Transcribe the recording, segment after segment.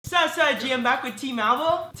up, G? I'm back with Team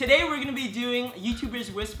Albo. Today we're gonna be doing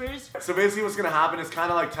YouTubers Whispers. So basically what's gonna happen is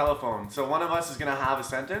kind of like telephone. So one of us is gonna have a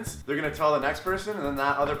sentence, they're gonna tell the next person, and then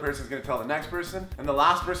that other person is gonna tell the next person, and the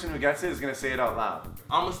last person who gets it is gonna say it out loud.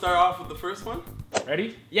 I'm gonna start off with the first one.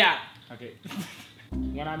 Ready? Yeah. Okay.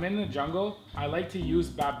 When I'm in the jungle, I like to use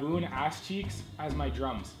baboon ass cheeks as my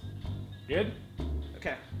drums. Good?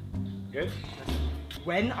 Okay. Good?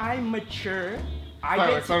 When I mature,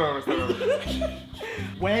 Start over.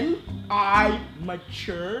 When I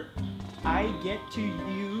mature, I get to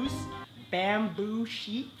use bamboo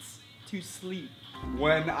sheets to sleep.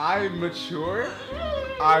 When I mature,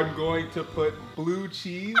 I'm going to put blue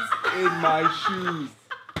cheese in my shoes.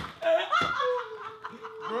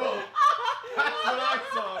 Bro, that's what I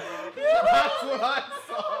saw, bro. That's what I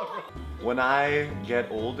saw, bro. When I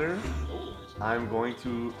get older, I'm going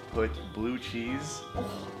to put blue cheese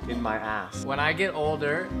in my ass. When I get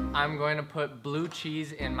older, I'm going to put blue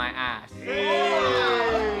cheese in my ass.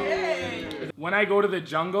 When I go to the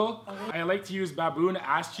jungle, I like to use baboon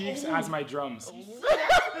ass cheeks as my drums.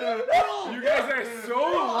 You guys are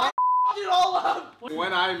so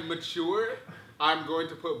When I mature, I'm going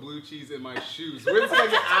to put blue cheese in my shoes. Where's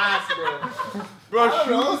like an ass, bro? Bro,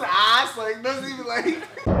 shoes, ass, like doesn't even like.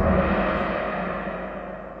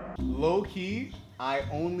 Low key, I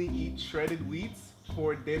only eat shredded wheats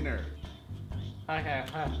for dinner. Okay.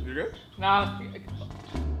 You good? Now.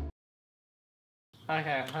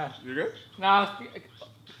 Okay. You good? Now.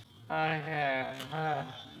 Okay.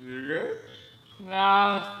 You good?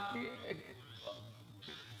 Now.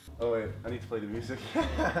 Oh wait, I need to play the music.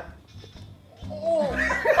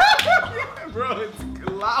 Bro, it's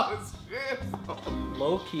loud as shit.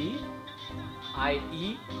 Low key, I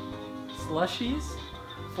eat slushies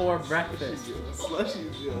for breakfast.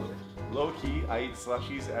 Slushies, yo. Low key, I eat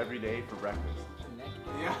slushies every day for breakfast.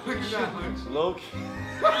 Yeah, look at that much. Low key.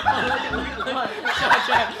 Just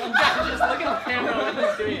look at the camera when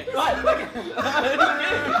he's doing it. What? Look at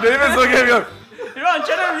David's looking at me like, I'm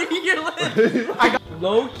trying to read your lips.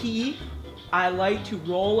 Low key, I like to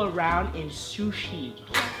roll around in sushi.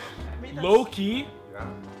 low key. yeah.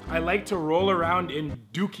 I like to roll around in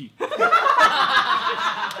dookie.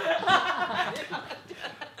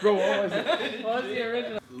 Bro, what was it? What was the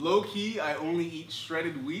original? Low key, I only eat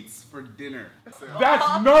shredded wheats for dinner. That's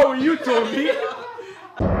not what you told me.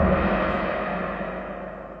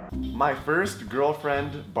 My first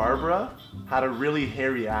girlfriend, Barbara, had a really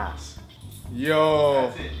hairy ass.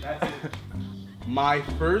 Yo. That's it. My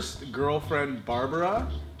first girlfriend, Barbara,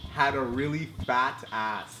 had a really fat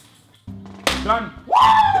ass. Done. Done.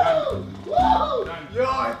 Yo,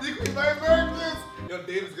 I think we might learn this. Yo,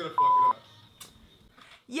 David's gonna fuck it up.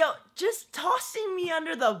 Yo, just tossing me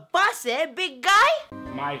under the bus, big guy?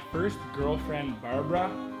 My first girlfriend, Barbara,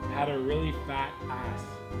 had a really fat ass.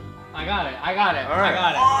 I got it. All right.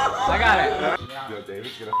 I got it. Yo,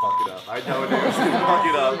 David's gonna fuck it up. I know David's gonna fuck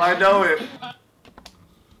it up. I know it.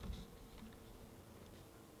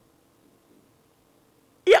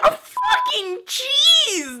 Yeah, I'm fucking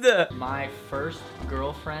cheesed! My first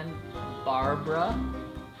girlfriend, Barbara,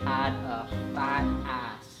 had a fat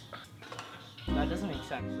ass. That doesn't make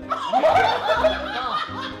sense.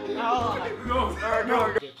 No.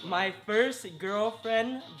 My first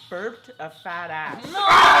girlfriend burped a fat ass.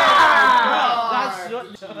 That's what.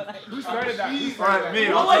 Who started that? Alright, me.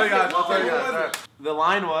 I'll tell you guys. Alright. The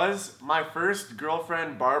line was, my first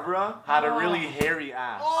girlfriend, Barbara, had a really hairy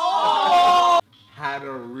ass. Had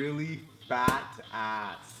a really fat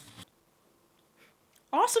ass.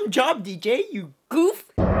 Awesome job, DJ, you goof!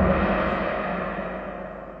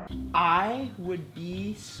 I would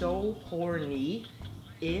be so horny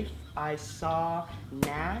if I saw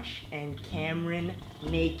Nash and Cameron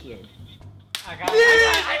naked. I got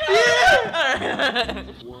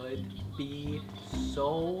it. Would be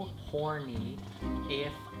so horny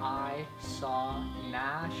if I saw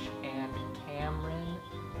Nash and Cameron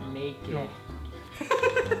naked.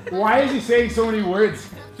 Why is he saying so many words?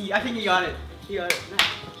 I think he got it. He got it.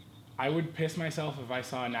 I would piss myself if I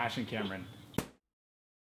saw Nash and Cameron.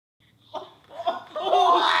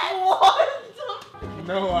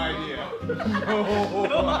 No idea.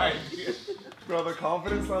 No idea. Bro, the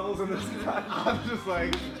confidence levels in this guy. I'm just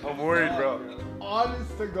like, I'm worried, bro.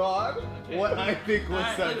 honest to God, what I think was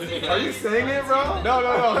said. Are you saying it, bro?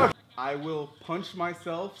 No. I will punch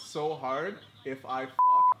myself so hard if I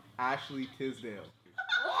fuck Ashley Tisdale.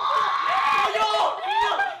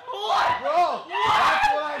 Bro,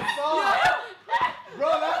 that's what I saw. Bro,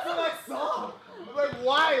 that's what I saw. I'm like,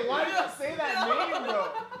 why? Why did you say that name, bro?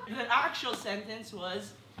 The actual sentence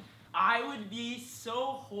was, I would be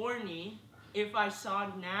so horny if I saw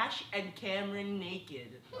Nash and Cameron naked.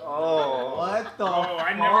 Oh. What the Oh,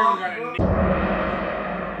 I never even got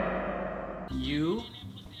a You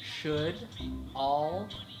should all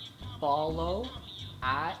follow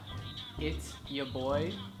at It's Your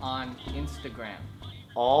Boy on Instagram.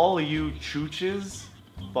 All you chooches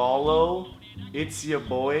follow It's Your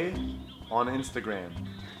Boy on Instagram.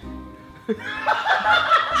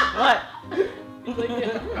 What?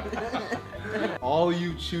 All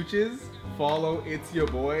you chooches, follow It's Your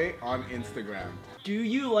Boy on Instagram. Do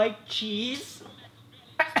you like cheese?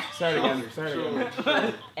 Start again.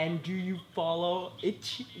 And do you follow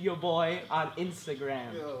It's Your Boy on Instagram?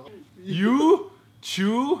 You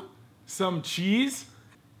chew some cheese.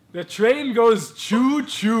 The train goes choo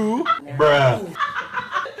choo. Bruh.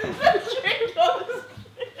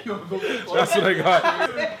 That's what I got.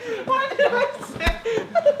 What did I say?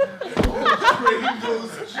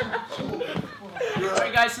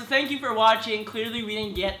 Alright guys, so thank you for watching. Clearly we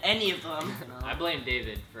didn't get any of them. I blame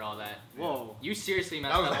David for all that. Whoa. You seriously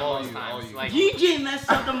messed That was up the all most you, times. all you. Like, DJ messed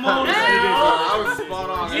up the most. I was spot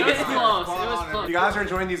on. it was close. It was If close. you guys are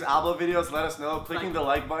enjoying these Albo videos, let us know. Clicking the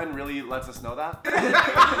like button really lets us know that.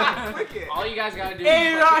 Click it. All you guys gotta do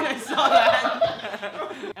Hey is Ron, I saw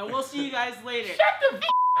that. And we'll see you guys later.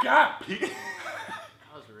 God. That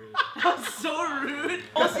was rude. That was so rude.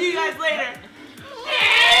 We'll see you guys later.